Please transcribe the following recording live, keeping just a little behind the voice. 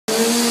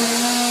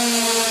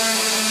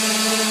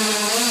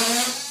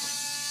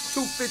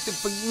50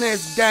 for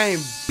next game,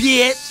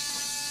 bitch.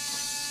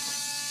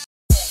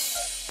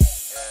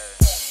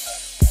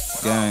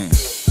 Gang.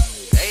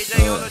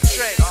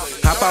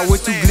 Hop out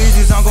with 2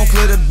 Glizzys, I'm gon'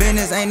 clear the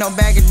business. Ain't no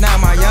backing down.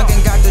 My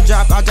youngin' got the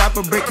drop. I drop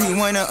a brick, he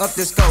wanna up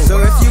the scope.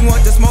 So if you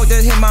want the smoke,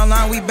 just hit my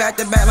line. We back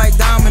to back like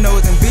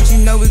dominoes. And bitch,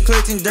 you know we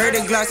clutching dirty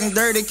glocks and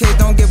dirty kids.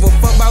 Don't give a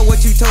fuck about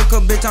what you told,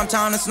 cause bitch, I'm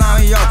tryna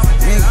slime y'all.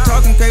 Nigga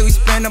talking crazy, we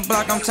spin the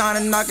block. I'm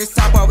tryna knock his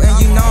top off. And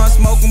you know I'm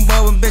smoking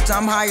bubble, bitch,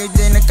 I'm higher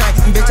than the kite.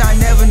 And bitch, I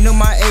never knew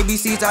my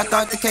ABCs. I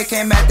thought the K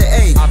came after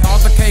A. I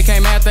thought the K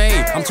came after A.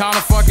 I'm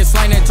tryna fucking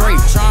slang that Drake.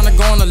 Tryna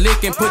go on a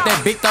lick and put that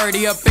big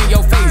 30 up in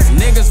your face.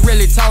 Niggas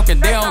really talking,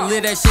 they don't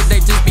live that shit, they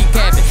just be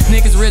capping.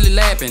 Niggas really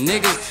laughing,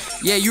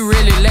 niggas, yeah, you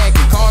really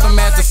lacking. Called him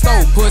at the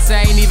stove, pussy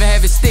ain't even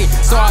have his stick.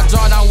 So I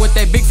draw down with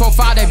that big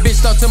 4-5, that bitch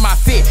stuck to my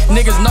fit.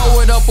 Niggas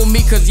know it up with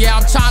me, cause yeah,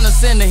 I'm tryna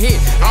send a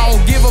hit. I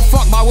don't give a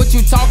fuck about what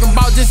you talking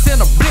about, just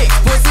send a blick,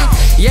 pussy.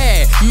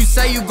 Yeah, you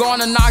say you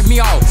gonna knock me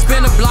off.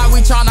 Spin a block, we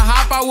tryna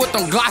hop out with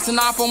them glossing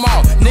off them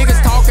all. Niggas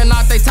talking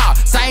out they top,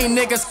 same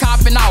niggas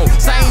copping out.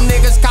 Same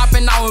niggas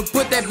copping out and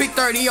put that big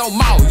 30 on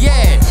mouth,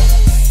 yeah.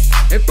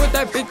 And put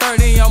that big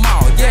 30 in your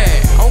mouth, yeah.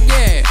 Oh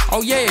yeah,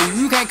 oh yeah,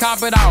 you can't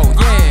cop it out,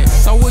 yeah.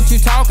 So what you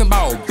talking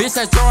about? Bitch,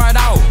 let's draw it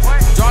out.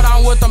 Draw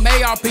down with them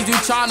ARPs, you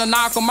tryna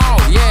knock them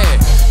out, yeah.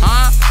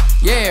 Huh?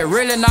 Yeah,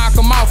 really knock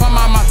them off. I'm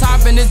on my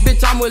top in this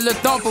bitch, I'm with Lil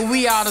Thumpa,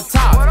 we out of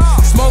top.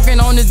 Smoking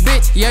on this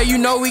bitch, yeah, you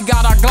know we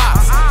got our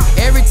glocks.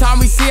 Every time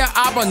we see a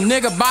op, a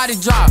nigga body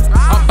drop.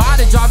 A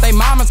body drop, they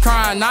mama's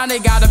crying, now they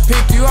gotta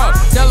pick you up.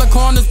 Tell the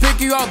corners pick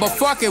you up, but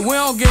fuck it, we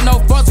don't get no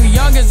fucks. We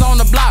youngins on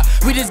the block,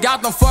 we just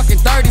got them fucking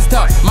 30s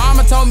tuck.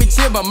 Mama told me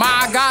chill, but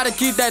I gotta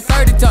keep that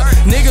 30 tuck.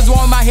 Niggas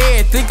want my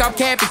head, think I'm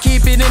capping,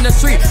 keep it in the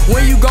street.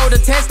 When you go to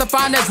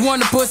testify, that's one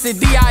the pussy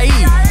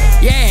D.I.E.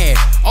 Yeah,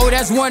 oh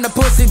that's one the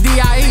pussy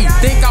D.I.E.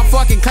 Think I'm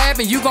fucking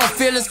clapping, you gon'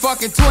 feel it's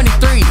fucking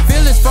 23.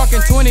 Feel it's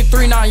fucking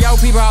 23 now, y'all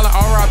people holler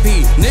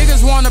R.I.P.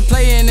 Niggas wanna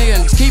play in it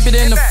and keep it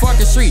in the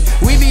fucking street.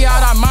 We be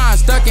out our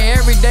minds, stuck in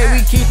every day,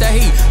 we keep the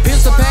heat.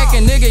 Pistol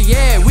packing, nigga,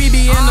 yeah, we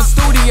be in the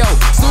studio.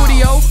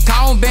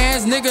 Count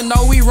bands, nigga,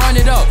 know we run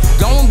it up.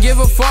 Don't give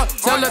a fuck,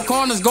 tell the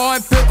corners, go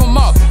and pick them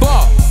up.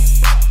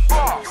 Bitch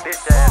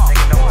ass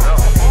nigga, know what up.